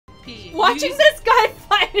XP. Watching this guy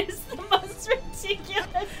fight is the most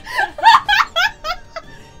ridiculous.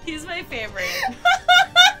 He's my favorite.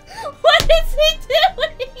 What is he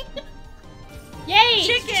doing? Yay!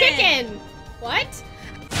 Chicken! Chicken! What?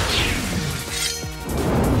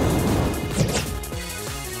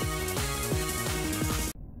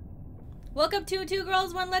 Welcome to Two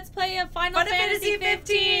Girls, One Let's Play of Final Fantasy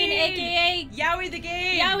 15, aka Yowie the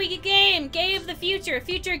Game! Yowie the Game! Gay of the future!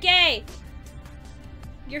 Future gay!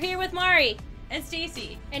 You're here with Mari. And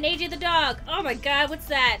Stacy. And AJ the dog. Oh my god, what's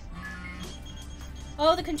that?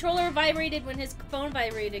 Oh, the controller vibrated when his phone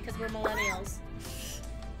vibrated because we're millennials.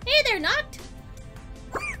 Hey there, Noct!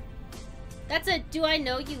 That's a do I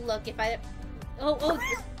know you look if I... Oh,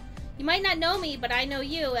 you might not know me, but I know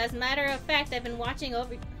you. As a matter of fact, I've been watching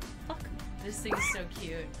over... Fuck. This thing's so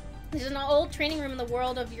cute. There's an old training room in the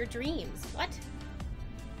world of your dreams. What?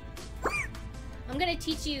 I'm gonna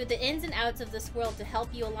teach you the ins and outs of this world to help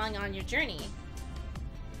you along on your journey.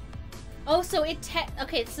 Oh, so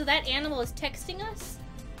okay, so that animal is texting us?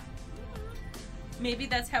 Maybe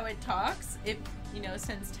that's how it talks. It, you know,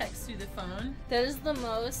 sends text through the phone. That is the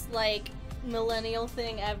most, like, millennial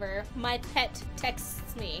thing ever. My pet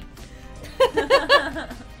texts me.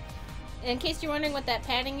 In case you're wondering what that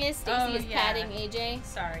patting is, Stacy is patting AJ.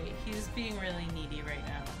 Sorry, he's being really needy right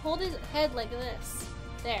now. Hold his head like this.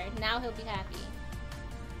 There, now he'll be happy.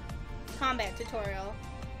 Combat tutorial.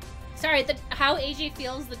 Sorry, how AJ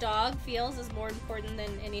feels the dog feels is more important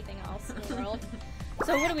than anything else in the world.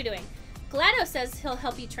 So what are we doing? GLaDOS says he'll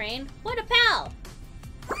help you train. What a pal!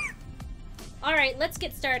 Alright, let's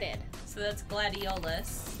get started. So that's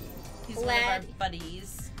Gladiolus. He's one of our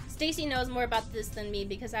buddies. Stacy knows more about this than me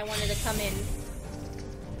because I wanted to come in.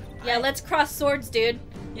 Yeah, let's cross swords, dude.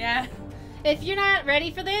 Yeah. If you're not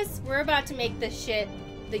ready for this, we're about to make this shit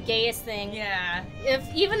the gayest thing. Yeah.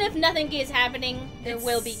 Even if nothing gay is happening, there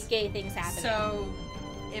will be gay things happening. So,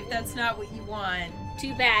 if that's not what you want...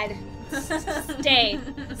 Too bad.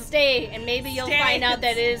 Stay, and maybe you'll find out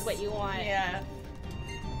that it is what you want. Yeah.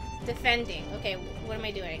 Defending. Okay, what am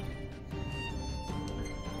I doing?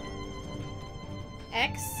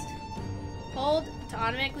 X. Hold to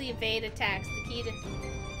automatically evade attacks. The key to...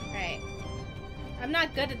 Alright. I'm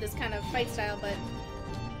not good at this kind of fight style, but...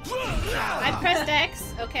 I pressed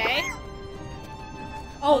X. Okay.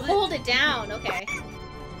 Oh, hold it down. Okay.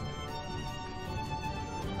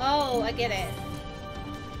 Oh, I get it.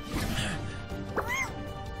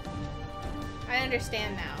 I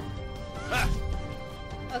understand now.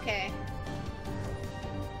 Okay.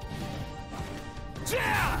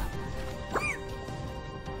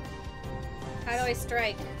 How do I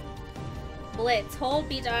strike? Blitz. Hold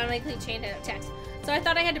B to automatically chain attacks. So I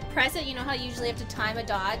thought I had to press it. You know how you usually have to time a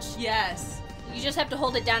dodge? Yes. You just have to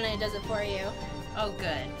hold it down and it does it for you. Oh,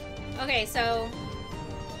 good. Okay, so...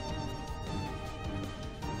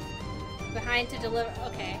 Behind to deliver...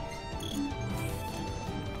 Okay.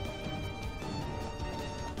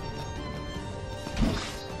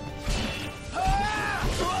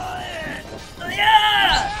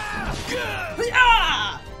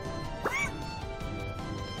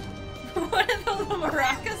 What are the little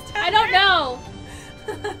maracas down I don't know!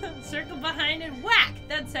 Circle behind and whack!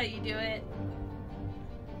 That's how you do it.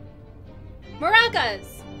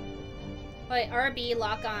 Maracas! Wait, RB,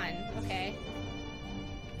 lock on. Okay.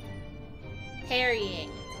 Parrying.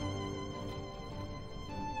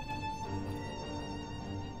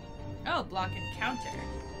 Oh, block and counter.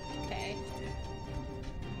 Okay.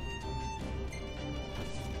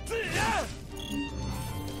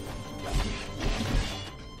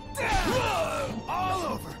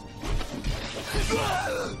 All over.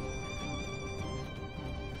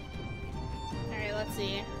 Alright, let's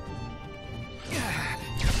see.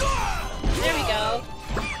 There we go.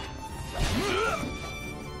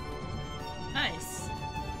 Nice.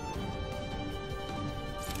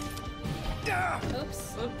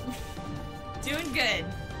 Oops. Oop. Doing good.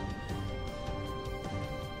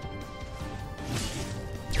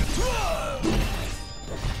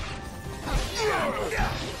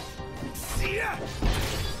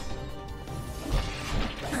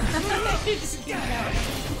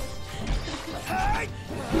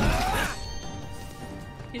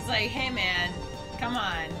 He's like, hey man, come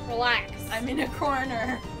on. Relax. I'm in a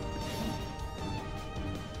corner.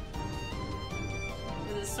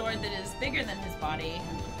 With a sword that is bigger than his body.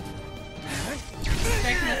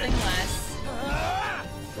 Expect nothing less.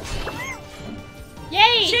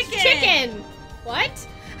 Yay! Chicken! Chicken! What?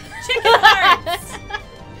 Chicken hearts!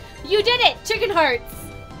 You did it! Chicken hearts!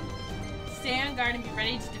 Stay on guard and be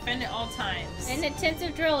ready to defend at all times. An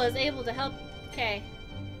intensive drill is able to help. Okay.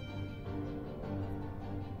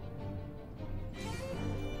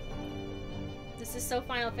 This is so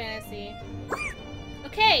Final Fantasy.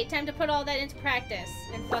 Okay, time to put all that into practice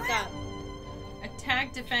and fuck up.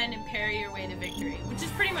 Attack, defend, and parry your way to victory, which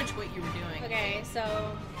is pretty much what you were doing. Okay, so...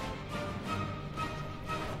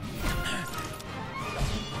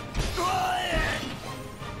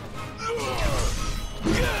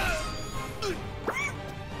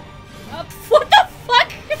 Oh, what the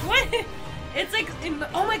fuck? What? It's like,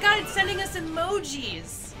 oh my god, it's sending us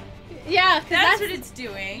emojis. Yeah, that's what it's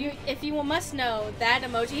doing. If you must know, that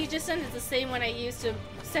emoji he just sent is the same one I used to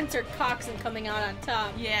censor cocks and coming out on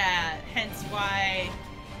top. Yeah, hence why.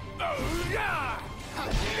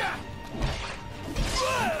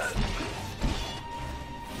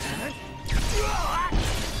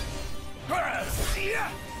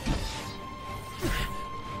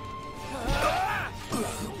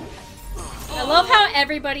 I love how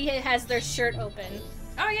everybody has their shirt open.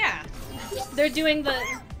 Oh yeah. They're doing the...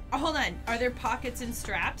 Oh, hold on. Are there pockets and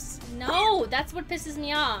straps? No, that's what pisses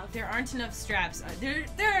me off. There aren't enough straps. There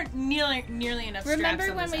are nearly enough straps.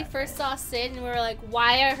 Remember when we first saw Sid and we were like,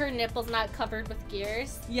 why are her nipples not covered with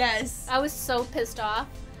gears? Yes. I was so pissed off.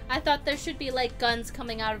 I thought there should be like guns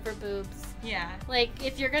coming out of her boobs. Yeah. Like,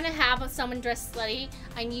 if you're gonna have someone dressed slutty,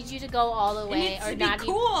 I need you to go all the way. It needs to be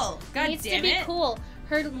cool. God damn it. It needs to be cool.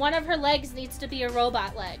 One of her legs needs to be a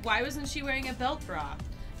robot leg. Why wasn't she wearing a belt bra?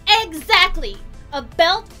 Exactly! A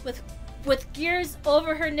belt with gears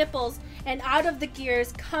over her nipples, and out of the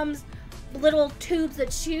gears comes little tubes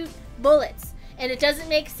that shoot bullets. And it doesn't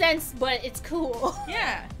make sense, but it's cool.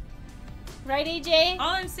 Yeah. Right, AJ?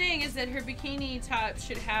 All I'm saying is that her bikini top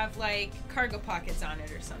should have, like, cargo pockets on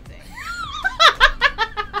it or something.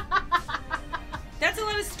 That's a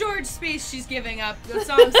lot of storage space she's giving up. That's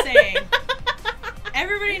all I'm saying.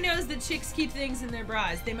 Everybody knows that chicks keep things in their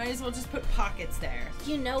bras. They might as well just put pockets there.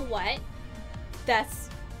 You know what? That's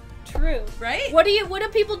true. Right? What do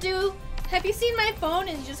people do? Have you seen my phone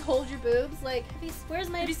and you just hold your boobs? Like, where's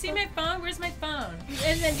my Have you seen my phone? Where's my phone?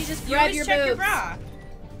 And then you just grab your check boobs. Your bra.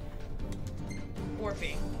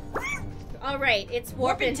 Warping. Alright, it's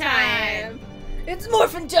warping time. It's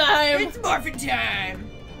morphin' time! It's morphin' time!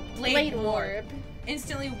 Blade warp.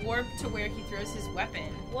 Instantly warp to where he throws his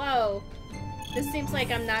weapon. Whoa. This seems like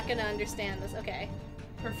I'm not gonna understand this. Okay.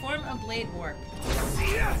 Perform a blade warp.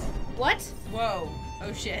 What? Whoa.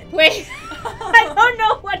 Oh shit. Wait. I don't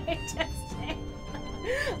know what I just said.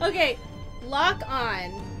 Okay. Lock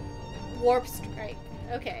on. Warp strike.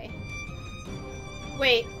 Okay.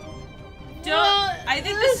 Wait. I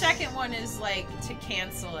think the second one is like to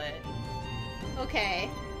cancel it. Okay.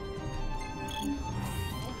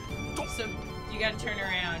 So you gotta turn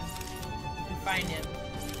around and find him.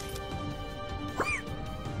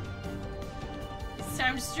 It's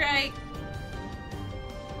time to strike.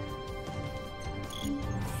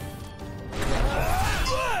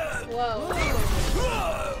 Whoa.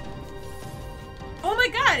 Oh my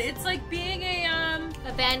god, it's like being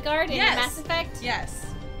a Vanguard in Mass Effect? Yes.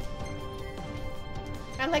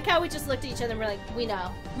 I like how we just looked at each other and we're like, we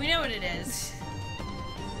know. We know what it is.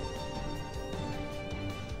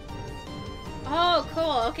 Oh,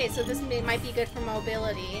 cool. Okay, so this might be good for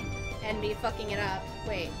mobility and me fucking it up.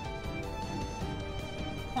 Wait.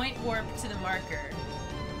 Point warp to the marker.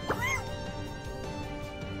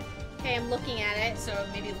 Okay, I'm looking at it. So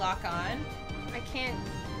maybe lock on? I can't...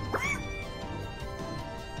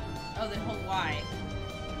 Oh, then hold Y.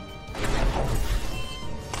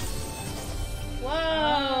 Whoa!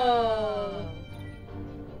 Oh.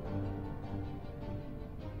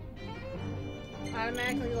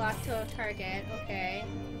 Automatically lock to a target. Okay.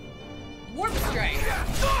 Warp strike!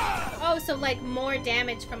 Oh, so like more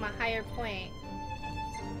damage from a higher point.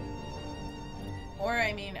 Or,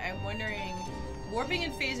 I mean, I'm wondering... Warping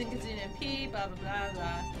and phasing consume MP, blah blah blah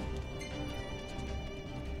blah.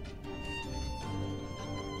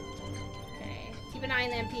 Okay. Keep an eye on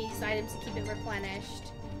the MP's items to keep it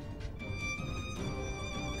replenished.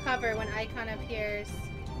 Cover when icon appears.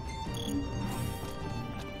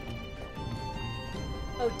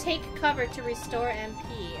 Oh, take cover to restore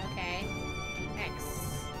MP. Okay.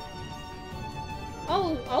 X.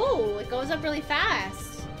 Oh, it goes up really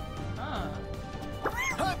fast. Huh.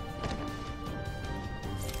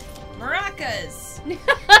 Maracas!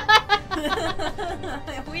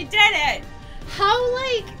 We did it! How,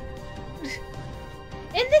 like...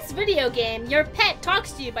 In this video game, your pet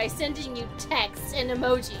talks to you by sending you texts and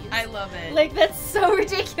emojis. I love it. Like, that's so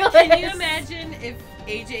ridiculous. Can you imagine if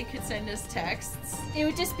AJ could send us texts? It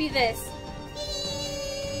would just be this.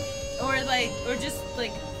 Or just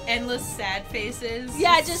like endless sad faces.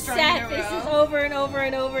 Yeah, just strung sad in a faces row. over and over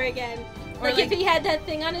and over again. Or Like if he had that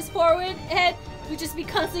thing on his forehead, we'd just be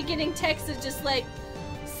constantly getting texts of just like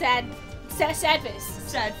sad Sad face.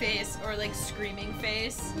 Sad face or like screaming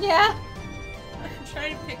face. Yeah. I'm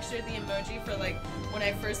trying to picture the emoji for like when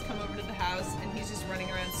I first come over to the house and he's just running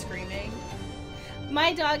around screaming.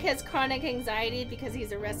 My dog has chronic anxiety because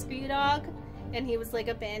he's a rescue dog and he was like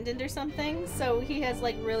abandoned or something. So he has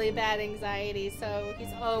like really bad anxiety. So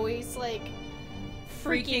he's always like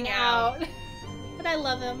freaking out. But I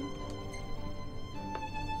love him.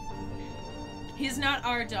 He's not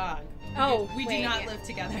our dog. Oh, we do not live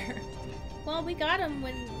together. Well, we got him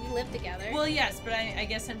when we lived together. Well, yes, but I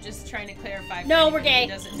guess I'm just trying to clarify. No, for we're gay.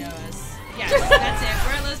 who doesn't know us. Yes, that's it.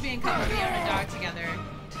 We're a lesbian couple. We own a dog together.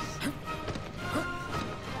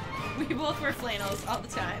 We both wear flannels all the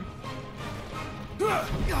time.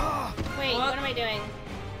 Wait, what am I doing?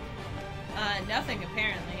 Nothing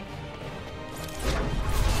apparently.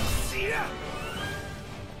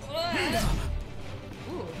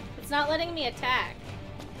 Ooh. It's not letting me attack.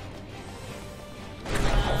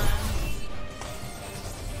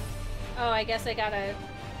 Oh, I guess I gotta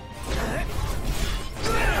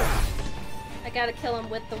kill him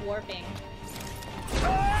with the warping.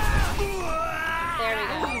 There we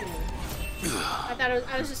go. I thought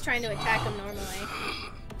I was just trying to attack him normally.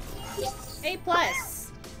 A+.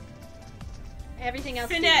 Everything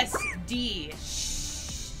else. Finesse D.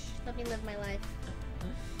 Let me live my life.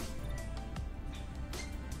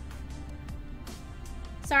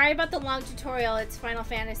 Sorry about the long tutorial. It's Final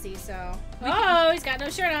Fantasy, so. Oh, he's got no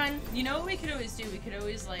shirt on. You know what we could always do? We could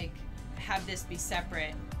always like have this be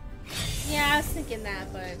separate. Yeah, I was thinking that,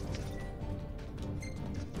 but.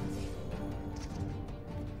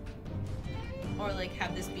 Or like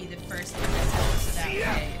have this be the first episode so that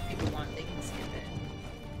way if people want they can skip it.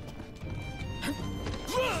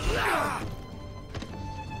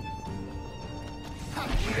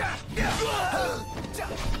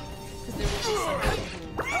 Because there will be some people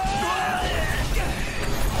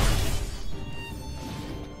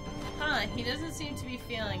Huh, he doesn't seem to be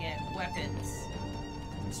feeling it. Weapons.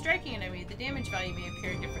 When striking an enemy, the damage value may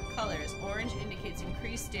appear in different colors. Orange indicates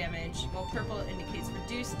increased damage, while purple indicates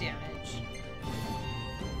reduced damage.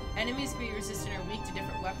 Enemies can be resistant or weak to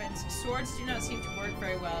different weapons. Swords do not seem to work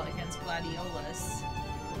very well against Gladiolus,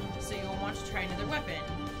 so you will want to try another weapon.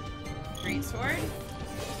 Great sword?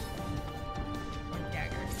 Or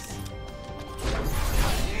daggers?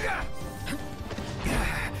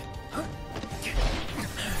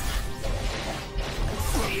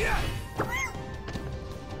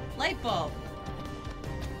 Light bulb!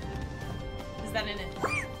 Is that in it?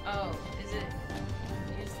 Oh, is it?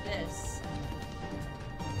 Use this.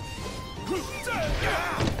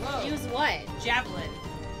 Whoa. Use what? Javelin.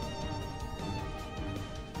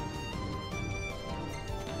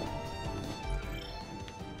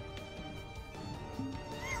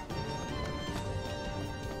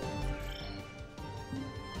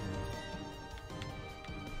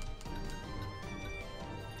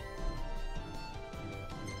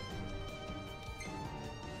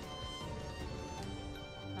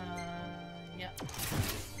 Yep.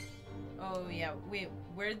 Oh yeah, wait,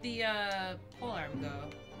 where'd the polearm go?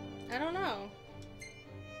 I don't know.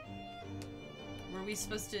 Were we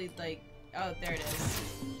supposed to like, oh there it is.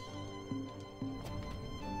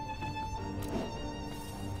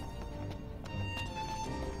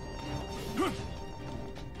 It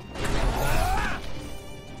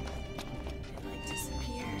like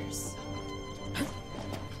disappears.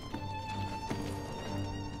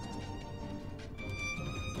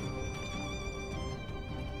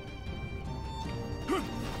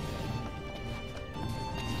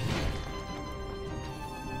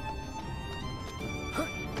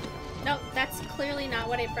 No, that's clearly not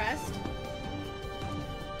what I pressed.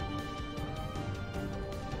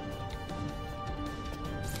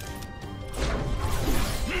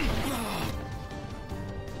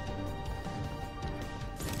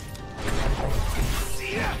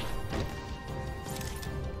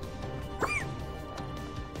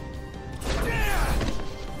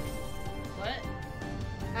 What?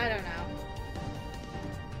 I don't know.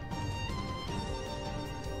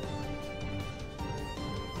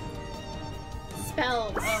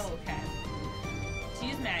 Spells. Oh, okay. To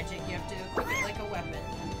use magic, you have to equip it like a weapon.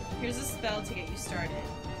 Here's a spell to get you started.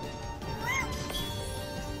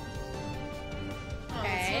 Oh,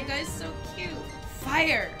 this Okay. little guy's so cute.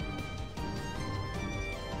 Fire!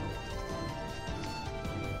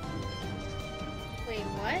 Wait,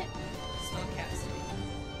 what? Spell casting.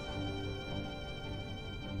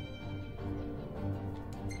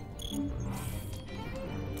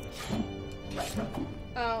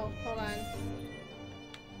 Oh, hold on.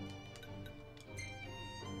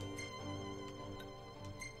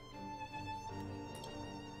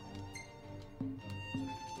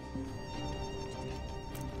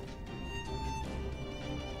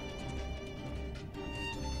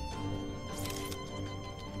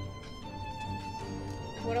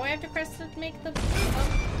 What do I have to press to make the...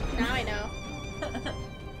 Oh, now I know.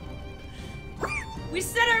 We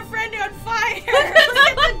set our friend on fire! Look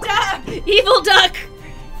at the duck! Evil duck!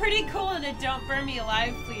 Pretty cool in a don't burn me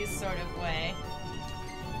alive please sort of way.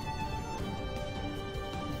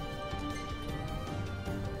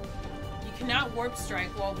 You cannot warp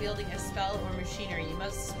strike while wielding a spell or machinery. You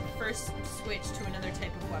must first switch to another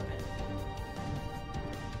type of weapon.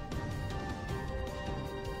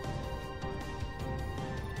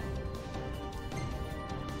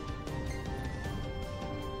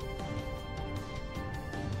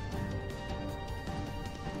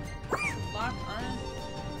 Lock on.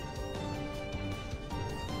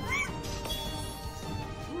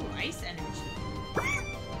 Ooh, ice energy.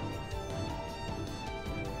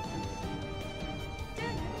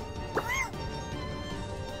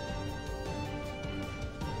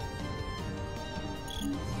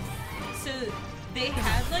 So they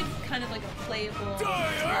had like kind of like a playable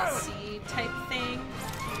DLC type thing,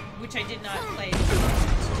 which I did not play to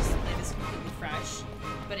just play this completely fresh.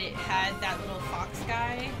 But it had that little fox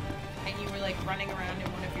guy, and you were like running around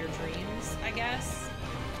in one of your dreams, I guess.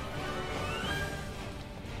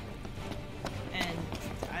 And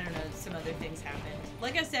I don't know, some other things happened.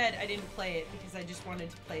 Like I said, I didn't play it because I just wanted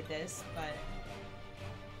to play this, but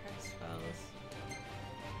press spells.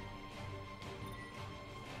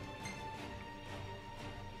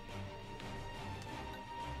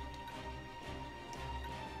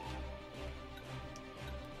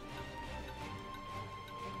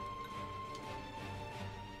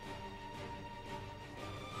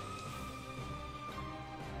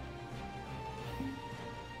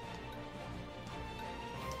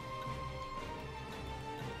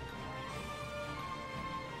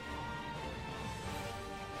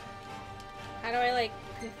 How do I, like,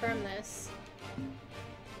 confirm this?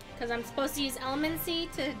 Because I'm supposed to use Elemency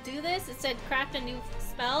to do this? It said craft a new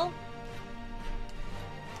spell?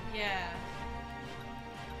 Yeah.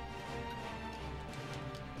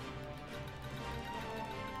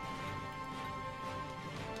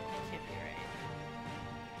 That can't be right.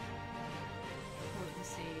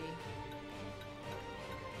 Potency.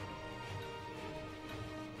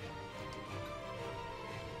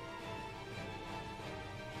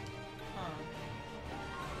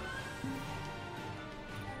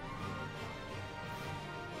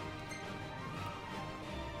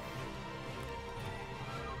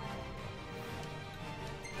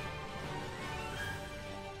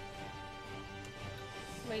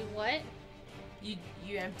 Wait, what? You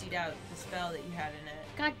emptied out the spell that you had in it.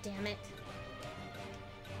 God damn it.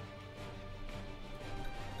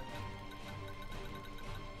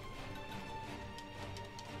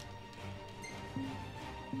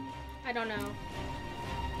 I don't know.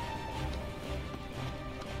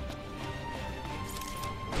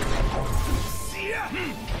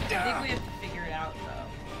 I think we have to figure it out, though.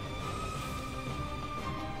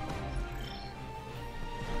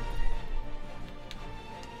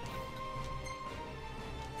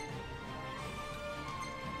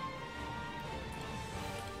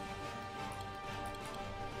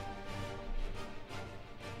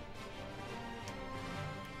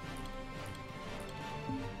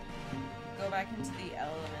 Go back into the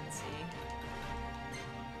elemency.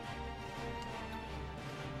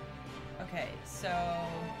 Okay, so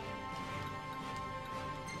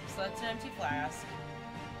that's an empty flask.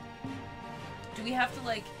 Do we have to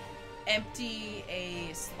like empty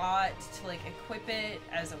a slot to like equip it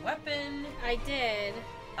as a weapon? I did.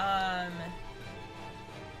 And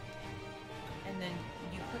then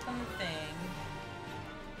you click on the thing.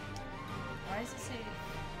 Why does it say?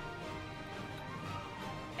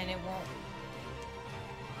 And it won't.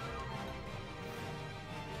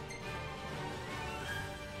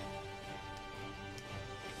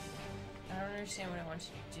 I don't understand what it wants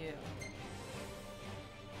you to do.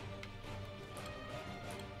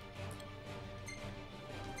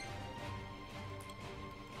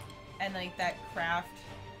 And like that craft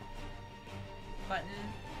button,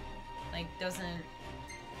 like doesn't.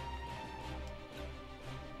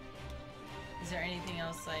 Is there anything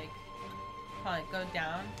else like? Hold on, go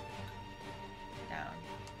down. Down.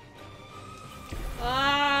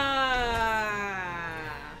 Ah.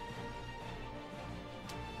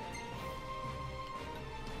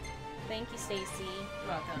 Thank you, Stacy. You're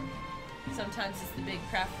welcome. Sometimes it's the big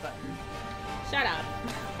craft button. Shut up.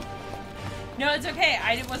 No, it's okay.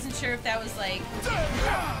 I wasn't sure if that was like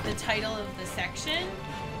the title of the section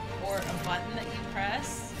or a button that you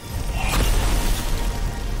press.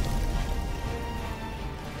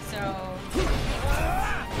 So this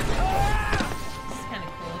is kind of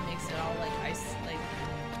cool. It makes it all like ice.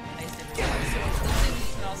 So it looks like we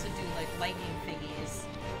can also do do like lightning thingies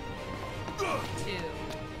too.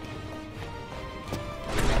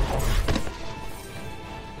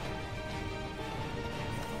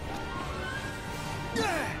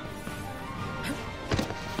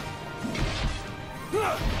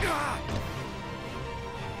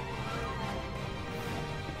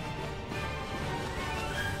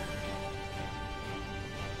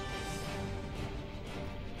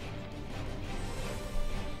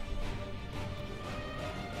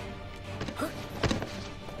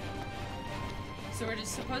 So we're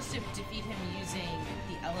just supposed to defeat him using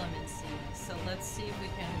the elements. So let's see if we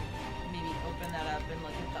can maybe open that up and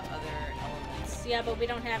look at the other elements. Yeah, but we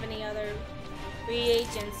don't have any other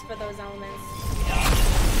reagents for those elements.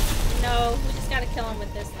 No, we just gotta kill him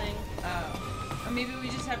with this thing. Oh. Or maybe we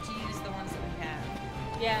just have to use the ones that we have.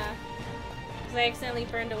 Yeah. Because I accidentally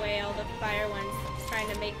burned away all the fire ones trying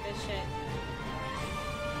to make this shit.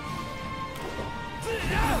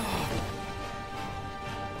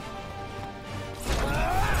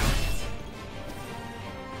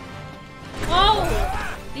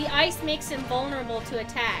 Oh! The ice makes him vulnerable to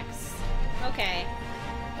attacks. Okay.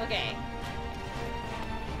 Okay.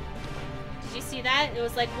 Did you see that? It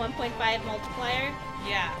was like 1.5 multiplier.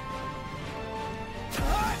 Yeah.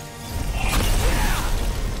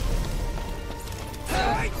 So,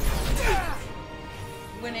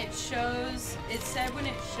 when it shows, it said when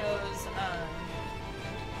it shows,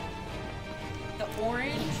 the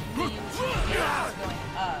orange means damage is going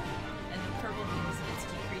up, and the purple means it's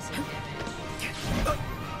decreasing damage.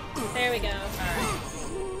 There we go. Alright.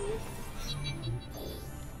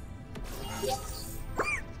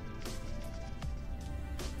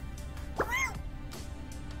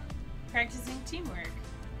 Practicing teamwork.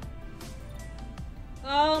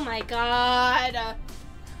 Oh my god.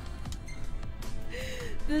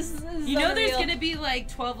 This is You know there's unreal. gonna be like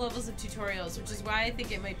 12 levels of tutorials, which is why I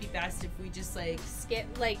think it might be best if we just like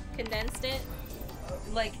condensed it.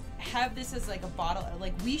 Like have this as like a bottle,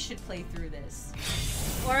 like we should play through this.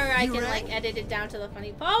 Or I can like edit it down to the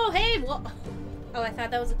funny. Oh hey, well, oh I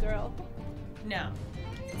thought that was a girl. No.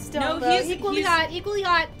 Still, No, though, he's equally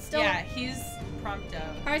hot. Still. Yeah, he's Prompto.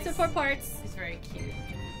 Parts before parts. He's very cute.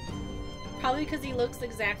 Probably because he looks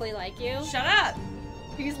exactly like you. Shut up!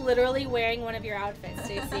 He's literally wearing one of your outfits,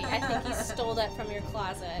 Stacey. I think he stole that from your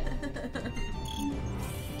closet.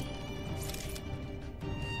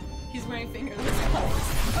 He's wearing fingerless gloves.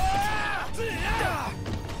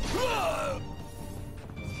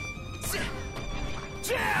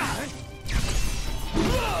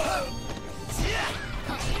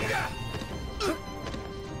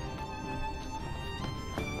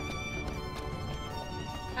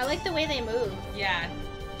 I like the way they move. Yeah.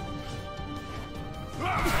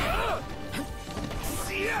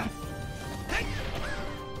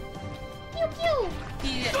 Pew pew!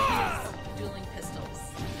 He is dueling pistols.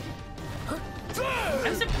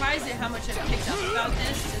 I'm surprised at how much I've picked up about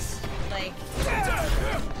this, just like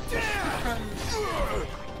from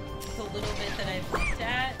the little bit that I've looked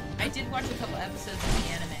at. I did watch a couple episodes of the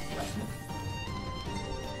anime,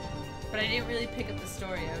 but I didn't really pick up the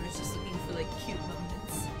story. I was just looking for like cute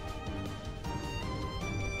moments.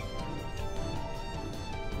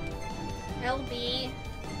 LB.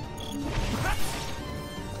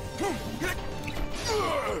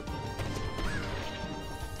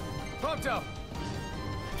 Prompto!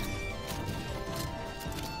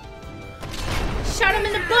 Shot him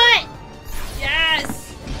in the butt!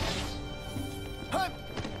 Yes!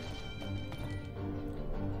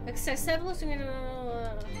 Accessible.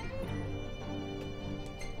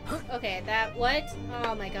 Okay, that what?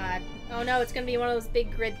 Oh my god. Oh no, it's gonna be one of those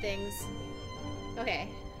big grid things. Okay.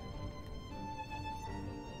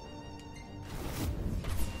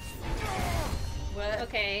 What?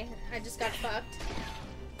 Okay, I just got fucked.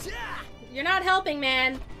 You're not helping,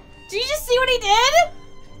 man. Did you just see what he did?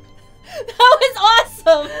 That was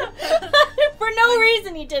awesome! For no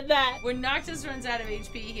reason he did that. When Noctis runs out of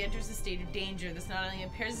HP, he enters a state of danger. This not only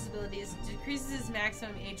impairs his abilities, it decreases his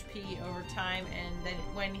maximum HP over time, and then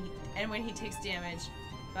when he takes damage,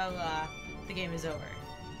 blah blah blah, the game is over.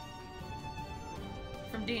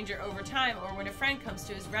 From danger over time, or when a friend comes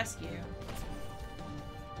to his rescue.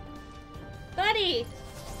 Buddy!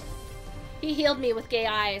 He healed me with gay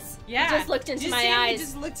eyes. Yeah. He just looked into my He eyes.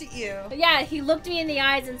 just looked at you. Yeah, he looked me in the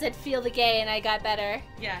eyes and said, "Feel the gay," and I got better.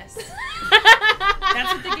 Yes.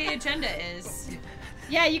 That's what the gay agenda is.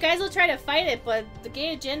 Yeah, you guys will try to fight it, but the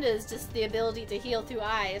gay agenda is just the ability to heal through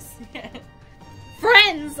eyes.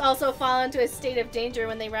 Friends also fall into a state of danger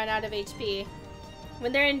when they run out of HP.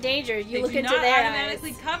 When they're in danger, you They look do into not their automatically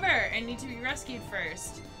eyes. cover and need to be rescued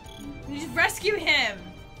first. You need to rescue him!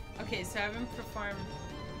 Okay, so I haven't performed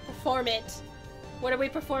Perform it. What are we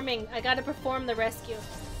performing? I gotta perform the rescue.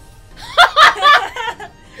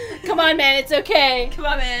 Come on, man. It's okay. Come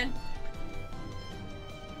on, man.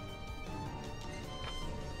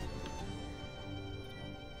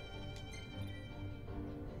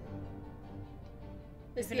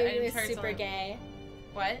 This game is super gay.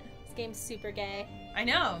 What? This game's super gay. I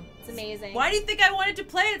know. It's amazing. Why do you think I wanted to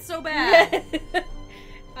play it so bad?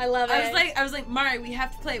 I love it. I was like, Mari, we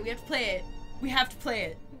have to play it. We have to play it. We have to play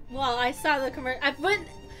it. Well, I saw the commercial.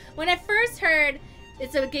 When I first heard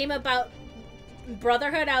it's a game about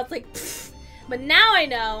brotherhood, I was like, pfft. But now I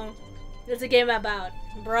know it's a game about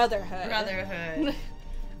brotherhood. Brotherhood.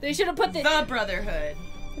 They should have put the brotherhood.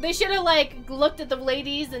 They should have like looked at the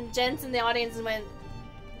ladies and gents in the audience and went,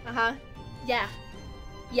 yeah,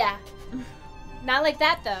 yeah. Not like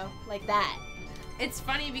that though, like that. It's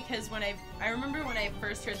funny because I remember when I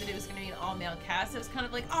first heard that it was going to be an all-male cast, I was kind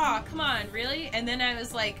of like, oh, come on, really? And then I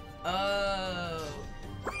was like, oh,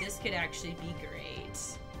 this could actually be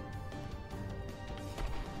great.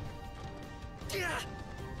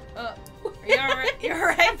 Are you alright? You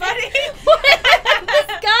alright, buddy? This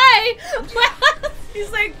guy!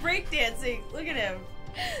 He's like breakdancing. Look at him.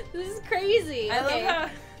 This is crazy. I love how...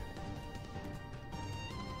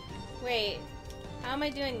 Wait. How am I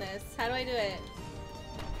doing this? How do I do it?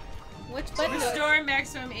 Which button? Restore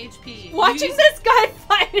maximum HP. Watching this guy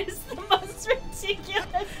fight is the most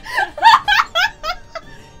ridiculous.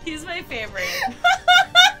 He's my favorite.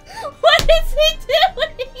 What is he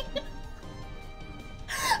doing?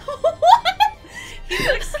 What? He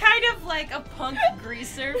looks kind of like a punk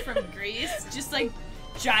greaser from Greece, just like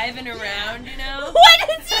jiving around, you know? What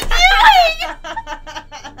is he doing?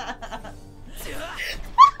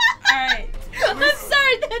 Alright. I'm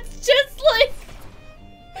sorry, that's just like...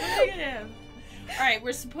 Look at him. Alright,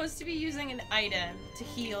 we're supposed to be using an item to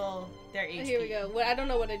heal their HP. Here we go. I don't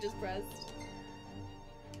know what I just pressed.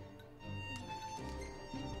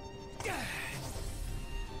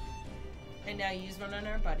 And now use one on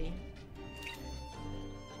our buddy.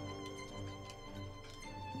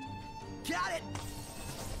 Got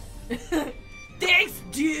it! Thanks,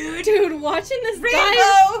 dude! Dude, watching this Rainbow!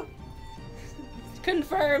 guy...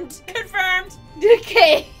 Confirmed. Confirmed!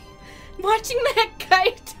 Okay. Watching that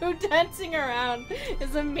guy dancing around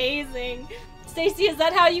is amazing. Stacy, is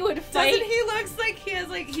that how you would fight? Doesn't he looks like he has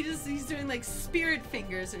like he's doing like spirit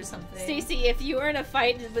fingers or something? Stacy, if you were in a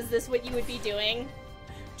fight, was this what you would be doing?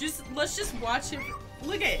 Let's just watch him.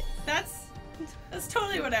 Look at it. That's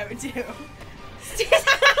totally what I would do.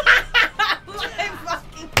 My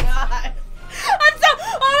fucking god. I'm so.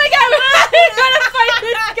 Oh my god, we're gonna fight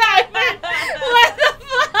this guy. What the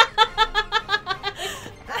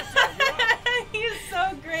fuck? He's so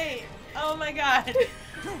great. Oh my god.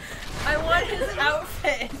 I want his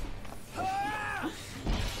outfit.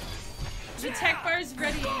 The tech bar's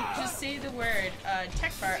ready. Just say the word.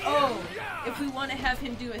 Tech bar. Oh, if we want to have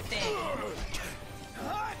him do a thing.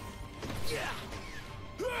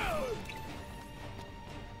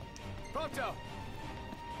 Pronto.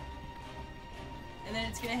 And then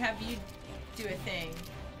it's gonna have you do a thing.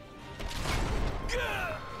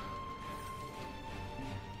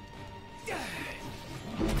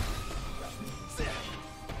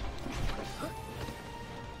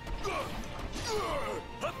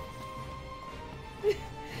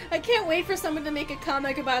 I can't wait for someone to make a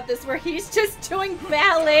comic about this where he's just doing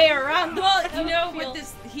ballet around the Well, you know, field. with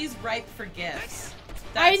this, he's ripe for gifts.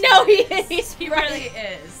 I know he is. He right. really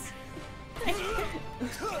is.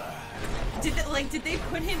 Did they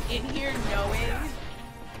put him in here knowing?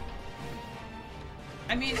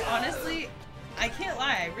 I mean, honestly, I can't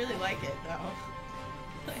lie. I really like it though.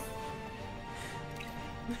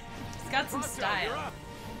 He's got some style.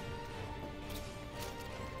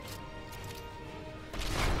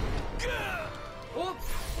 Oops.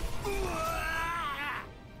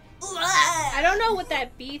 I don't know what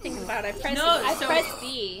that B thing's about. I pressed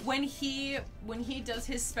B. When he does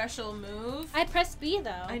his special move, I pressed B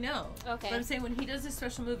though. I know. Okay. But I'm saying when he does his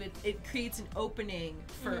special move, it creates an opening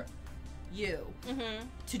for you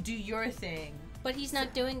to do your thing. But he's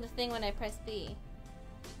not doing the thing when I press B.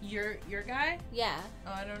 Your guy? Yeah.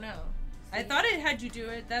 Oh, I don't know. I thought it had you do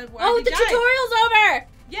it. The tutorial's over!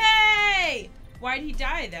 Yay! Why'd he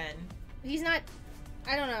die then? He's not.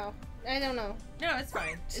 I don't know. No, it's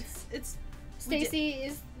fine. It's.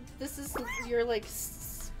 Stacy, this is your like.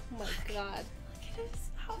 Oh my god. Look at his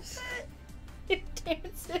outfit. It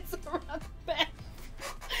dances around the bed.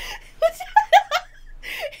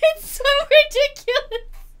 It's so ridiculous.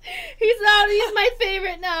 He's my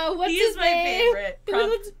favorite now. What's his name? He's my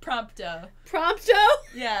favorite. Prompto. Prompto?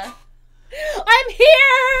 Yeah. I'm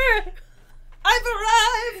here! I've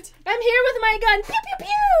arrived! I'm here with my gun. Pew pew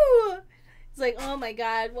pew. It's like, oh my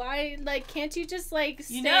god, why? Like, can't you just like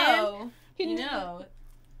stand? You know,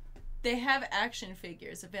 they have action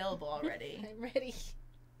figures available already. I'm ready.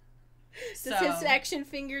 So, Does his action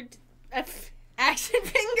figure dance? action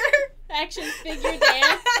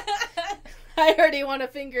I already want to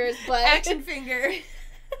finger his butt. action finger.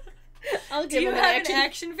 I'll Do give you him have an an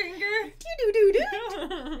action finger?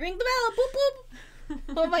 Do-do-do-do. Ring the bell. Boop boop.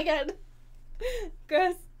 Oh my god.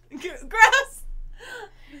 Gross. Gross.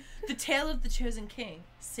 The Tale of the Chosen King,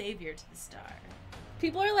 Savior to the Star.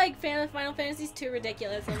 People are like, Final Fantasy's too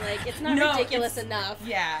ridiculous. I'm like, it's not ridiculous enough.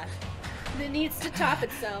 Yeah. It needs to top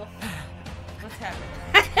itself. What's happening?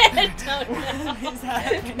 I don't know. What's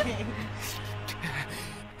happening?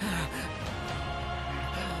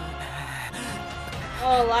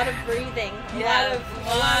 Oh, a lot of breathing. A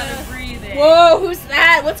lot of breathing. Whoa, who's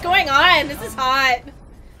that? What's going on? This is hot.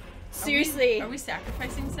 Seriously. Are we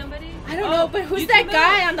sacrificing somebody? I don't know, but who's that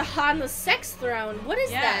guy on the sex throne? What is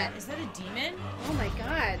that? Is that a demon? Oh my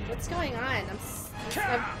god, what's going on?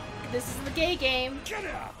 This is the gay game.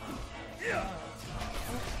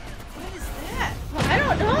 What is that? Well, I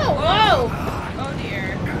don't know. Whoa. Oh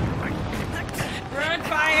dear. We're on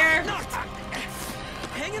fire.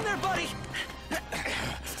 Hang in there, buddy.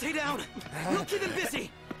 Stay down. We'll keep him busy.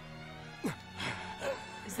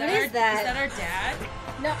 Is What is that? Is that our dad?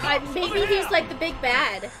 No, maybe he's like the big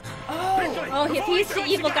bad. Oh. Oh, he's the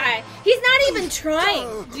evil guy. He's not even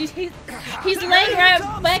trying. He's laying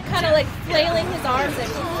around back, kind of like flailing his arms at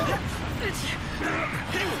me.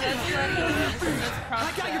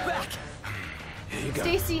 I got your back.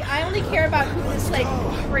 Stacy, I only care about who this like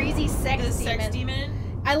crazy sex demon.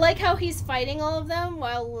 demon. I like how he's fighting all of them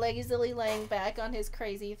while lazily laying back on his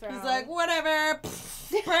crazy throne. He's like, whatever.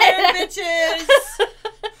 Burn, bitches.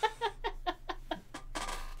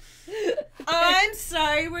 I'm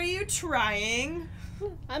sorry, were you trying?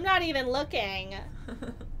 I'm not even looking.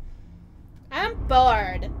 I'm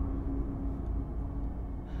bored.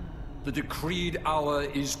 The decreed hour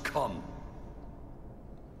is come.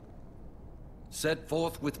 Set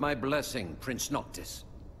forth with my blessing, Prince Noctis.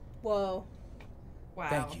 Whoa. Wow.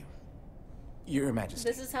 Thank you, Your Majesty.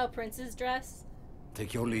 This is how princes dress?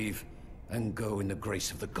 Take your leave and go in the grace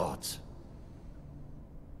of the gods.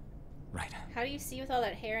 Right. How do you see with all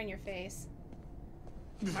that hair in your face?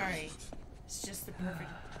 Alright. It's just the perfect...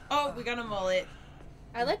 Oh, we got a mullet.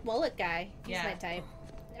 I like mullet guy. He's Yeah. my type.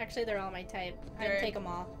 Actually, they're all my type. I'd take them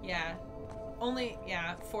all. Yeah. Only,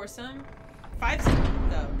 foursome. Fivesome,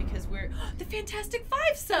 though, because we're... the Fantastic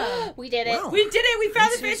Fivesome! We did it. Wow. We did it! We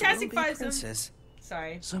found the Princess Fantastic will be Fivesome! princess.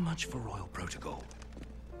 Sorry. So much for royal protocol.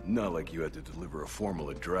 Not like you had to deliver a formal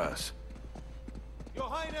address. Your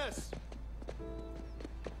Highness!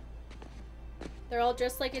 They're all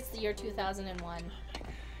dressed like it's the year 2001.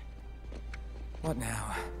 What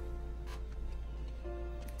now?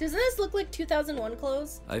 Doesn't this look like 2001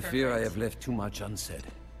 clothes? I fear I have left too much unsaid.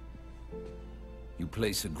 You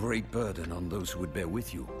place a great burden on those who would bear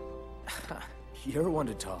with you. You're one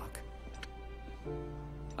to talk.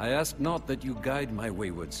 I ask not that you guide my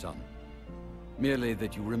wayward son, merely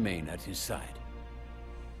that you remain at his side.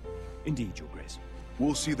 Indeed, Your Grace.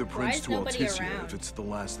 We'll see the Why prince is to nobody Alticia around? if it's the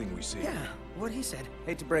last thing we see. Yeah, what he said.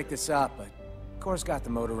 Hate to break this up, but Kor's got the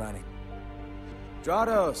motor running.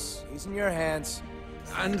 Drados, he's in your hands.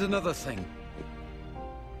 And another thing.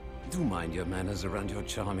 Do mind your manners around your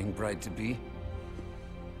charming bride-to-be.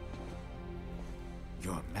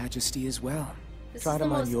 Your Majesty as well. This Try is to the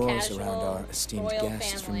mind most yours casual around our esteemed royal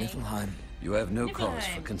guests family. from Niflheim. You have no cause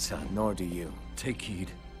for Niflheim. concern. Nor do you. Take heed.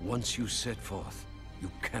 Once you set forth, you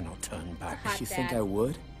cannot turn back. Hot You dad. think I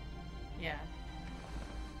would? Yeah.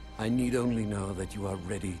 I need only know that you are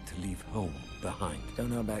ready to leave home behind. Don't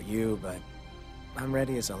know about you, but I'm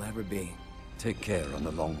ready as I'll ever be. Take care on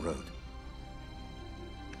the long road.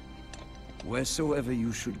 Wheresoever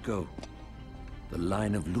you should go, the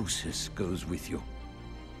line of Lucis goes with you.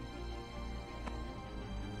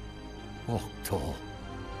 Walk tall,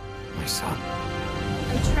 my son.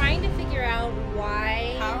 I'm trying to figure out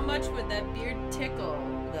why How much would that beard tickle,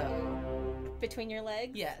 though? between your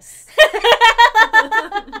legs. Yes.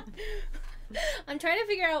 I'm trying to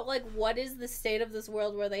figure out like what is the state of this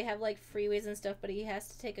world where they have like freeways and stuff, but he has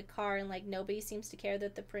to take a car and like nobody seems to care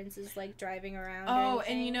that the prince is like driving around. or Oh,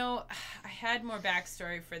 anything. and you know, I had more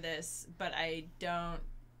backstory for this, but I don't.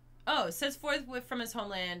 Oh, sets forth from his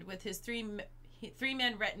homeland with his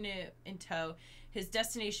three-man retinue in tow, his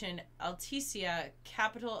destination Alticia,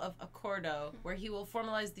 capital of Accordo, where he will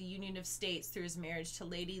formalize the union of states through his marriage to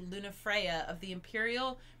Lady Lunafreya of the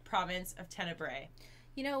imperial province of Tenebrae.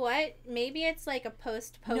 You know what? Maybe it's like a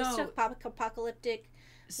post-apocalyptic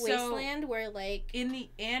wasteland where, like... In the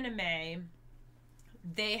anime,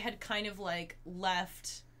 they had kind of, like,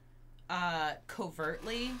 left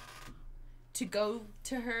covertly to go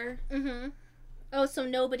to her. Mm-hmm. Oh, so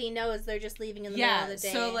nobody knows. They're just leaving in the middle of the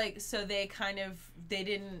day. So they kind of... They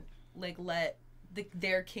didn't, like, let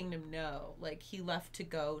their kingdom know. Like, he left to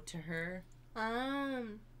go to her.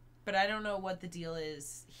 But I don't know what the deal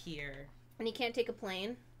is here. And he can't take a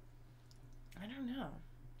plane? I don't know.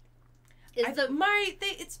 Mari,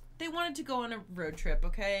 they wanted to go on a road trip,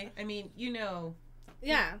 okay? I mean, you know.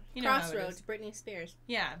 Yeah, you know Crossroads, Britney Spears.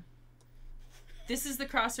 Yeah. This is the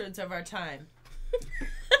crossroads of our time.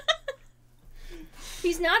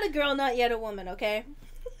 He's not a girl, not yet a woman, okay?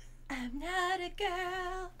 I'm not a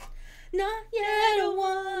girl, not yet a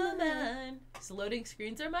woman. These loading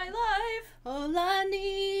screens are my life. All I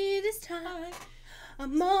need is time, a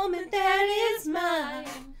moment that is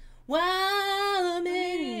mine, while I'm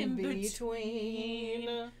in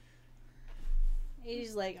between.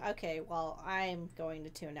 He's like, okay, well, I'm going to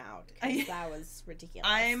tune out, because that was ridiculous.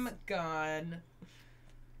 I'm gone.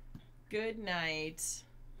 Good night.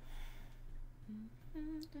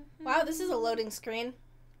 Wow, this is a loading screen.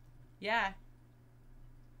 Yeah.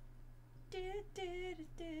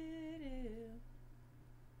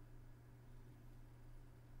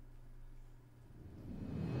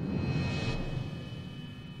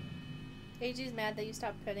 AJ's mad that you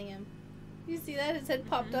stopped petting him. You see that? His head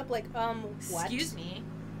popped up like, what? Excuse me.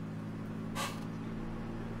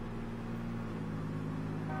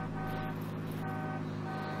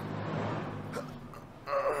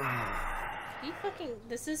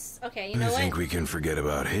 This is, okay, you know what? I think we can forget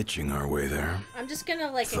about hitching our way there. I'm just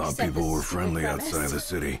gonna, like, Thought people were friendly outside the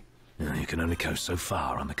city. Yeah, you can only go so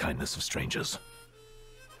far on the kindness of strangers.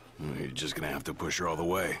 You're just gonna have to push her all the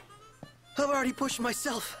way. I've already pushed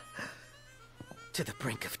myself to the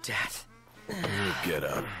brink of death. Get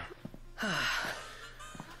up.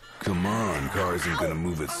 Come on, car isn't gonna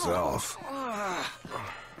move itself.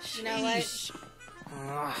 You know what?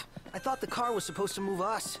 I thought the car was supposed to move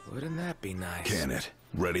us. Wouldn't that be nice? Can it?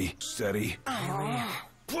 Ready, steady.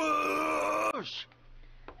 Push!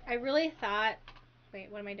 I really thought... Wait,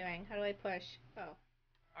 what am I doing? How do I push? Oh.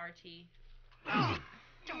 RT. I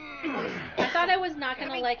thought I was not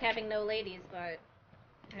gonna like having no ladies, but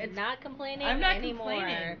I'm not complaining I'm not anymore.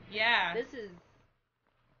 complaining. Yeah. This is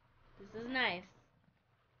nice.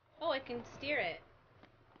 Oh, I can steer it.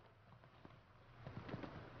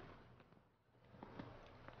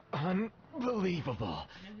 Unbelievable.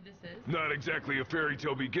 You know who this is? Not exactly a fairy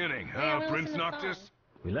tale beginning, Yeah, huh, we Prince listen to Noctis? songs.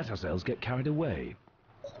 We let ourselves get carried away.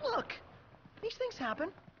 Look, these things happen.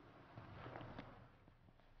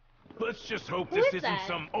 Let's just hope Who this is isn't that?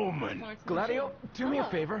 some omen. Gladio, do me a Oh.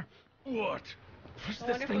 favor. What? Push I this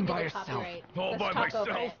wonder if thing we'll by get a yourself. copyright. All Let's by talk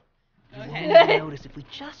over myself? it. Okay. Notice if we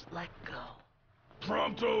just let go.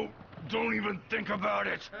 Pronto, don't even think about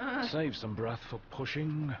it. Save some breath for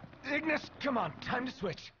pushing. Ignis, come on, time to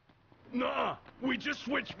switch. Nuh-uh, we just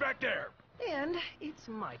switched back there. And it's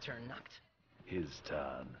my turn, Noct. His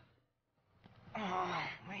turn. Oh,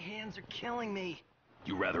 my hands are killing me.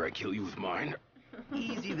 You rather I kill you with mine?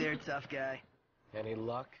 Easy there, tough guy. Any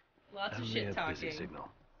luck? Lots of Only shit a busy talking. signal.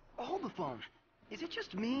 Hold the phone. Is it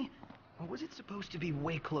just me? Or was it supposed to be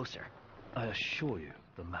way closer? I assure you,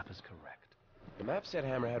 the map is correct. The map said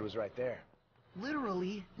Hammerhead was right there.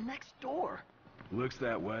 Literally next door. Looks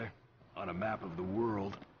that way. On a map of the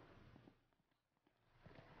world.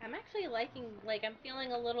 I'm actually liking, like, I'm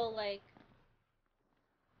feeling a little, like,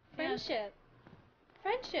 friendship.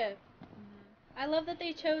 Friendship. I love that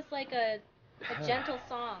they chose, like, a gentle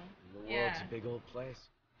song. The world's Yeah. a big old place.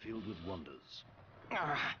 Filled with wonders.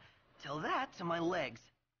 Tell that to my legs.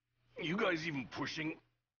 You guys even pushing?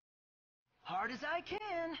 Hard as I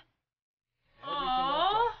can.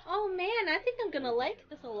 Aww. Oh man, I think I'm gonna like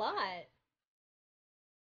this a lot.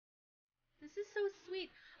 This is so sweet.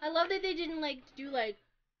 I love that they didn't, like, do, like,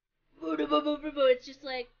 it's just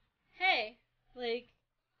like, hey, like,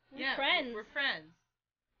 we're friends. We're friends.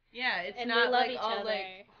 Yeah, it's And we not love like each all other.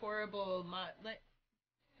 like horrible. Like,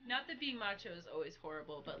 not that being macho is always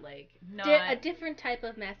horrible, but like not A different type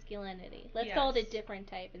of masculinity. Let's call it a Yes. different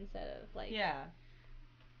type instead of, like, Yeah.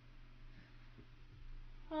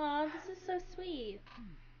 aw, this is so sweet.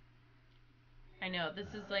 I know.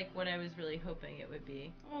 This is like what I was really hoping it would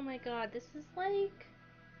be. Oh my god, this is like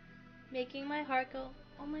making my heart go,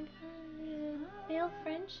 oh my god, male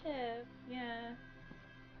friendship. Yeah.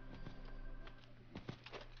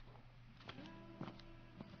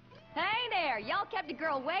 Hey there, y'all kept a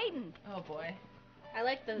girl waiting. Oh boy. I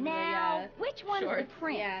like the Now, which one's shorts. the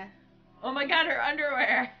prince? yeah. Oh my god, her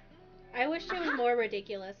underwear! I wish it was more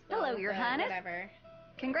ridiculous, though. Hello, Your but Highness. Whatever.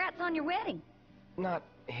 Congrats on your wedding. Not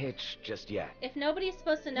hitched just yet. If nobody's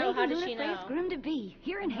supposed to know, Lady how does she Lunafre's know? groom-to-be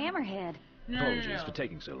here in Hammerhead. Apologies for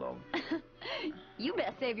taking so long. You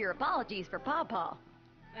best save your apologies for Pawpaw.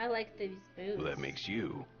 I like these boobs. Well, that makes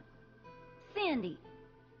you. Cindy.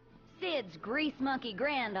 Sid's grease monkey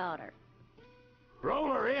granddaughter.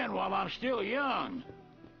 Roll her in while I'm still young.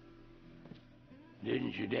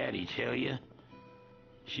 Didn't your daddy tell you?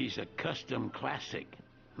 She's a custom classic,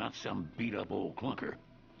 not some beat-up old clunker.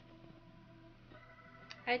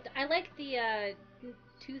 I like the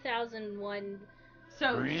 2001.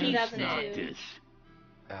 So, Prince 2002. Noctis.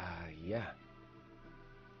 Yeah.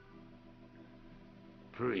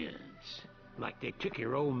 Prince. Like they took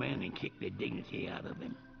your old man and kicked the dignity out of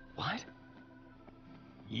him. What?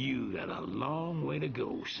 You got a long way to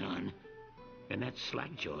go, son. And that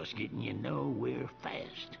slackjaw's getting you nowhere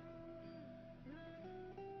fast.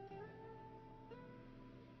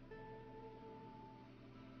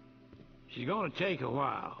 She's gonna take a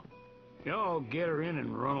while. Y'all get her in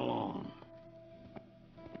and run along.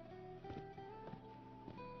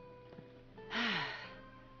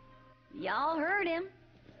 Y'all heard him.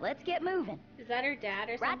 Let's get moving. Is that her dad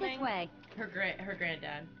or Right something? this way. her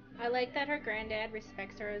granddad. I like that her granddad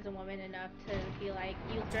respects her as a woman enough to be like,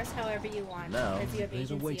 you dress however you want Now, because you have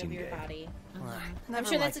there's a agency waiting of your game. body. Never I'm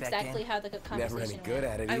sure that's liked that exactly game. how the conversation Never any went. good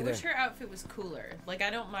at it I either. wish her outfit was cooler. Like, I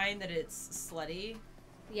don't mind that it's slutty,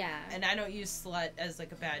 Yeah. and I don't use slut as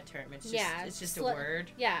like a bad term. It's just, Yeah, it's just a slut-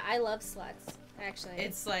 word. Yeah, I love sluts, actually.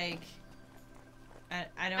 It's like, I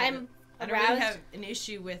don't. I'm I don't really aroused. have an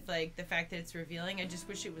issue with like the fact that it's revealing. I just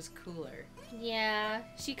wish it was cooler. Yeah,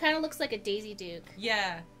 she kind of looks like a Daisy Duke.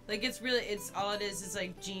 Yeah, like it's really, it's all it is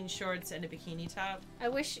like jean shorts and a bikini top. I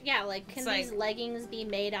wish, yeah, like, can It's like- these leggings be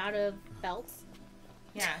made out of belts?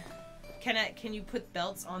 Yeah. Can you put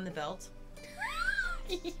belts on the belt?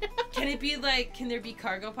 Can it be like, can there be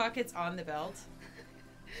cargo pockets on the belt?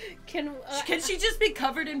 Can She just be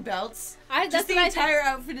covered in belts? that's Just the what I think. entire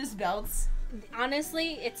outfit is belts?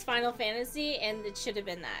 Honestly, it's Final Fantasy, and it should have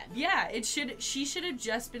been that. Yeah, she should have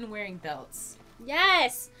just been wearing belts.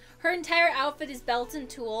 Yes! Her entire outfit is belts and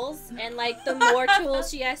tools, and, like, the more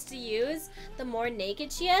tools she has to use, the more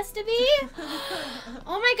naked she has to be.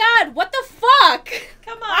 Oh my god, what the fuck?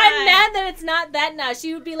 Come on. I'm mad that it's not that now.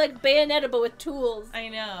 She would be like Bayonetta, but with tools. I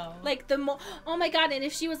know. Like, the more... Oh my god, and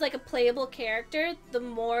if she was, like, a playable character, the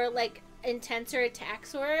more, like, intense her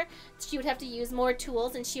attacks were, she would have to use more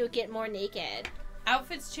tools, and she would get more naked.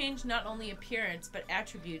 Outfits change not only appearance, but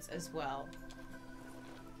attributes as well.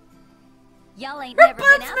 Y'all ain't never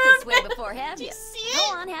been out this way before, have Do you? you see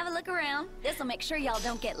Go it? on, have a look around. This'll make sure y'all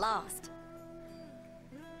don't get lost.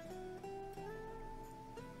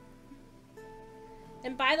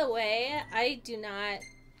 And by the way, I do not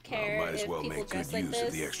care Might as if well people make good dress like use this.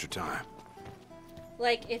 of the extra time.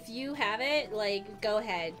 Like, if you have it, like, go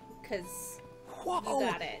ahead, because Whoa! you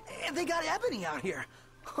got it. They got Ebony out here.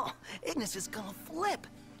 Oh, Ignis is gonna flip.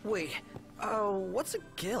 Wait, what's a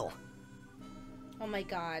gill? Oh my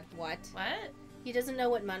god, what? What? He doesn't know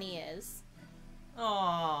what money is.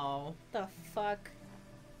 Oh. The fuck?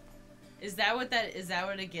 Is that what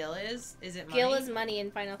a gill is? Is it money? Gil is money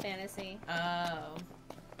in Final Fantasy. Oh.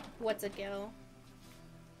 What's a gil?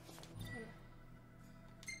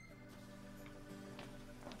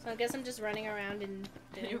 So I guess I'm just running around and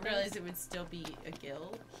I doing didn't realize things. it would still be a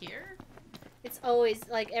gill here. It's always,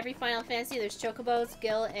 like, every Final Fantasy, there's Chocobos,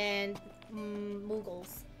 Gil, and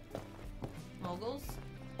Moogles. Moguls?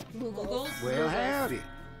 Moogles. Well, howdy.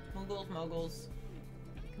 Moguls.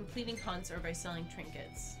 Completing hunts or by selling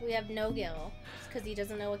trinkets. We have no Gil, because he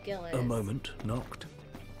doesn't know what Gil is. A moment, Noct.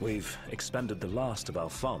 We've expended the last of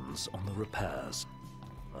our funds on the repairs.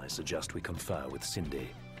 I suggest we confer with Cindy.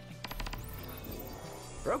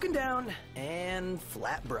 Broken down and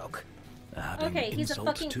flat broke. Adding Okay, he's a insult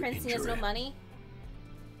fucking to prince, he has no injury. money.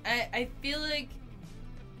 I feel like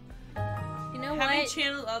You know having what?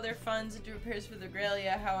 channeled all their funds into repairs for the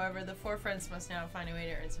Gralia, however, the four friends must now find a way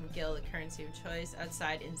to earn some gil, the currency of choice,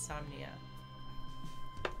 outside Insomnia.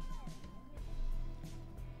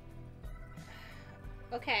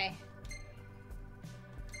 Okay.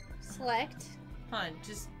 Select. Hun,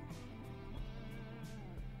 just...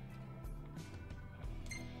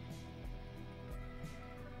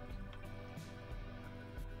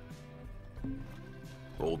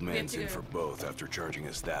 Old have man's to in go. for both after charging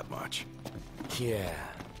us that much. Yeah,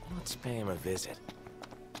 let's pay him a visit.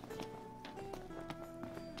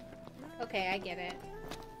 Okay, I get it.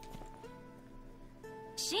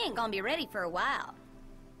 She ain't gonna be ready for a while.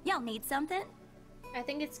 Y'all need something? I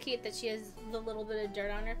think it's cute that she has the little bit of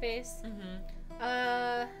dirt on her face.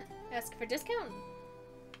 Ask for discount.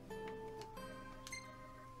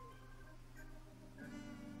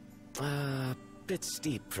 Bit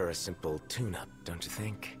steep for a simple tune-up, don't you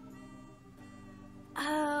think?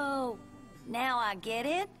 Oh, now I get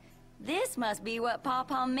it. This must be what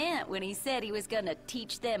Papa meant when he said he was gonna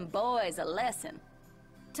teach them boys a lesson.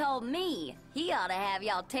 Told me he ought to have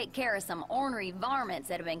y'all take care of some ornery varmints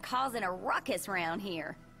that have been causing a ruckus around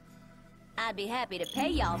here. I'd be happy to pay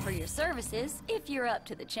y'all for your services if you're up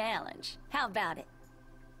to the challenge. How about it?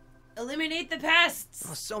 Eliminate the pests!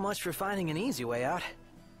 Well, so much for finding an easy way out.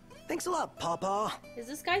 Thanks a lot, Pawpaw. Is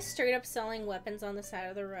this guy straight up selling weapons on the side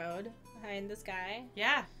of the road behind this guy?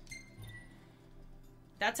 Yeah.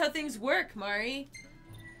 That's how things work, Mari.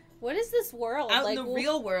 What is this world? Out like, in the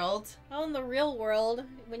real world. Out in the real world,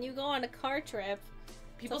 when you go on a car trip,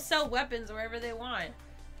 people sell weapons wherever they want.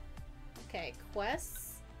 Okay,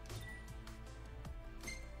 quests.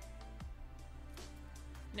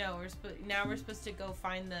 No, now we're supposed to go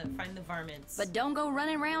find the varmints. But don't go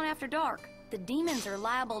running around after dark. The demons are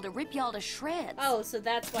liable to rip y'all to shreds. Oh, so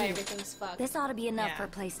that's why everything's fucked. This ought to be enough for a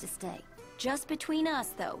place to stay. Just between us,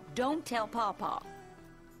 though. Don't tell Pawpaw.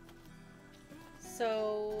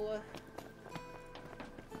 So...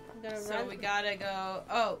 I'm gonna run. we gotta go...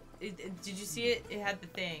 Oh, did you see it? It had the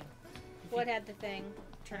thing. What had the thing?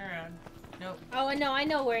 Turn around. Nope. Oh, no, I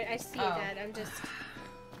know where... I see that. I'm just...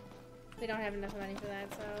 We don't have enough money for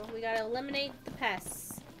that, so... We gotta eliminate the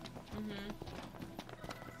pests. Mm-hmm.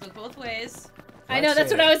 Look both ways. I know,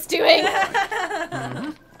 that's what I was doing!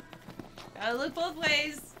 Gotta look both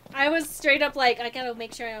ways. I was straight up like, I gotta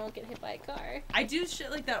make sure I don't get hit by a car. I do shit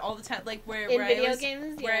like that all the time, like where video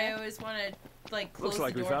games, where I always want to like close Looks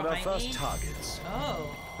like the we door found our behind first me. targets. Oh.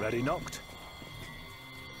 Ready, knocked?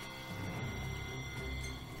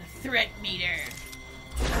 The threat meter.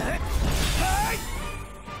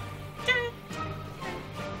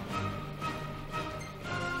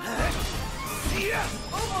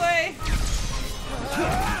 Oh boy!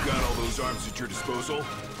 You've got all those arms at your disposal.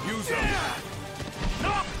 Use them.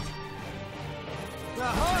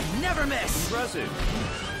 Never miss. Impressive.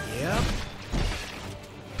 Yep.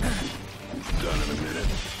 Done in a minute.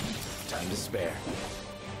 Time to spare.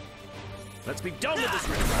 Let's be done with this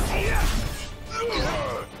riff.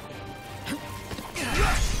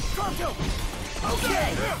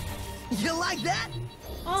 Okay. You like that?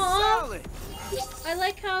 Aww! Solid. I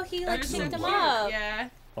like how he like They're picked so him cute. up. Yeah.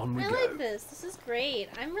 On we I go. like this. This is great.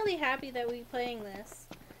 I'm really happy that we're playing this.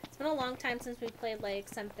 It's been a long time since we played like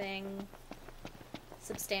something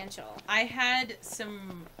substantial. I had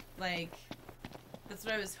some like that's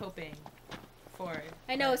what I was hoping for.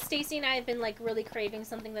 I know Stacy and I have been like really craving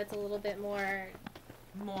something that's a little bit more.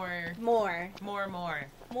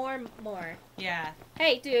 Yeah.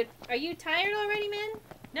 Hey, dude, are you tired already, man?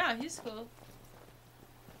 No, he's cool.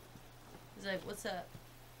 He's like, what's up?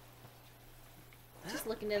 Just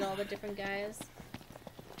looking at all the different guys.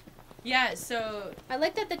 Yeah, so... I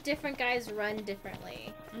like that the different guys run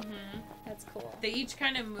differently. Mm-hmm. That's cool. They each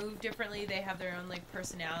kind of move differently. They have their own, like,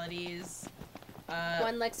 personalities.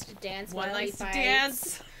 One likes to dance. One while likes he to fights.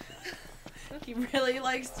 dance. He really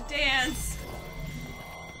likes to dance.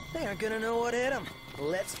 They aren't gonna know what hit them.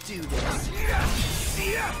 Let's do this.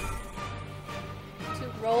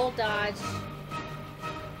 To roll dodge.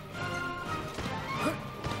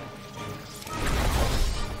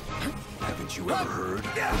 Haven't you ever heard?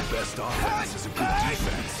 The best offense is a good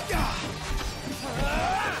defense.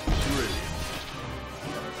 Brilliant.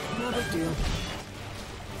 No big deal.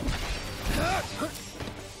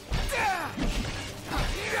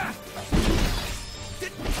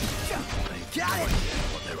 Got it.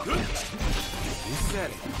 You said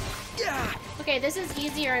it. Yeah. Okay, this is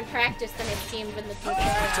easier in practice than it seemed in the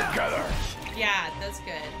tutorial. Together. Yeah, that's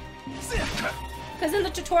good. Because in the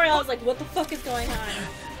tutorial, I was like, what the fuck is going on?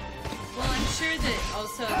 Well, I'm sure that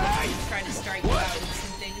also that he's trying to start you out with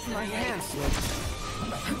some things that My are hand like,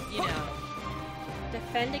 slipped. you know.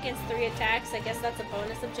 Defend against 3 attacks. I guess that's a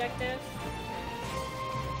bonus objective.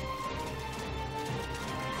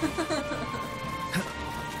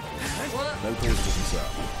 No cause for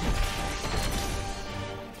concern.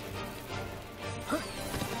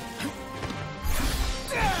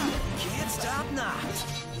 Can't stop now.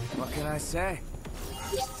 What can I say?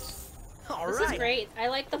 All This right. is great. I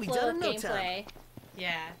like the We flow done of in no gameplay.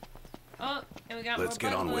 Yeah. Oh, and we got Let's more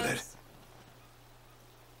get on with buttons.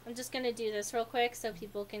 I'm just gonna do this real quick so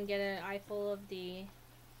people can get an eyeful of the...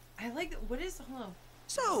 I like what is hold on.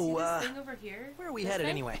 See So, this thing over here? where are we This headed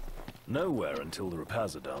way? anyway? Nowhere until the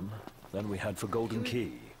repairs are done. Then we head for Golden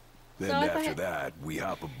Key. Then So if I after had- that, we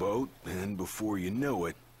hop a boat, and before you know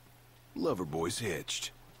it, Loverboy's hitched.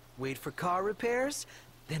 Wait for car repairs,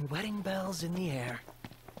 then wedding bells in the air.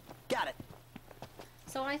 Got it.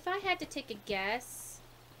 So if I had to take a guess,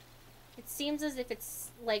 it seems as if it's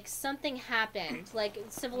like something happened. Like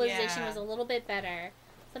civilization Yeah. was a little bit better.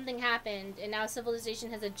 Something happened, and now civilization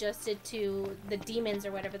has adjusted to the demons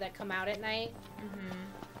or whatever that come out at night.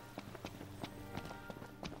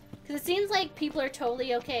 Because it seems like people are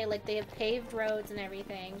totally okay. Like they have paved roads and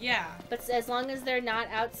everything. Yeah. But as long as they're not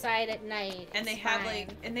outside at night, And they it's have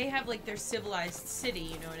fine. like their civilized city,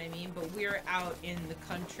 you know what I mean? But we're out in the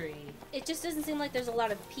country. It just doesn't seem like there's a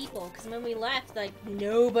lot of people. Because when we left, like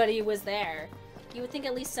nobody was there. You would think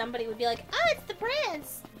at least somebody would be like, "Oh, it's the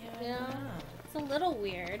prince." Yeah. You know? It's a little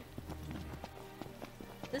weird.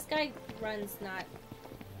 This guy runs not.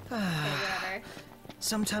 Okay, whatever.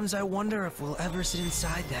 Sometimes I wonder if we'll ever sit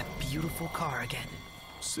inside that beautiful car again.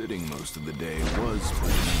 Sitting most of the day was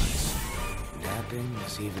pretty nice. Napping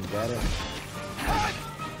is even better.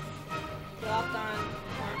 Walk on.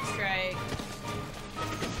 Arm strike.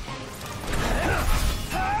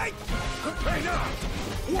 Hey, now!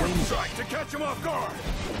 One strike to catch him off guard!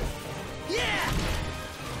 Yeah!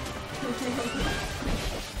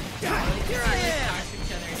 Here I am.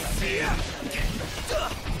 Each other and save each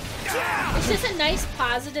other. It's just a nice,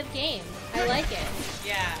 positive game. I like it.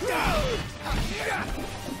 Yeah.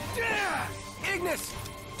 Ignis!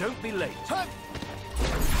 Don't be late.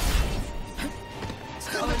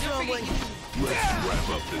 Still troubling. Let's wrap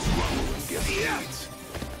up this rumble and get the leads.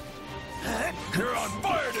 You're on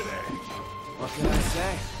fire today! What can I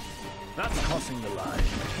say? That's crossing the line.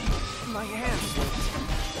 My hand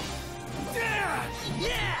slipped.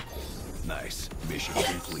 Yeah! Nice. Mission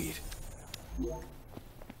complete.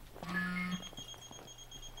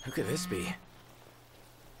 Who could this be?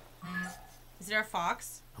 Is it our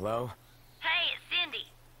fox? Hello? Hey, it's Cindy.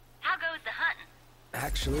 How goes the hunting?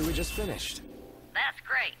 Actually, we just finished. That's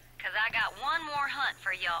great, 'cause I got one more hunt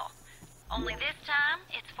for y'all. Only this time,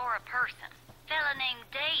 it's for a person. Fella named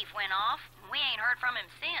Dave went off, and we ain't heard from him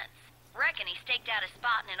since. Reckon he staked out a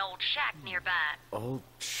spot in an old shack nearby. Old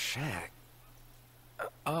shack.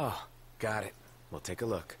 Oh, got it. We'll take a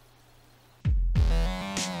look.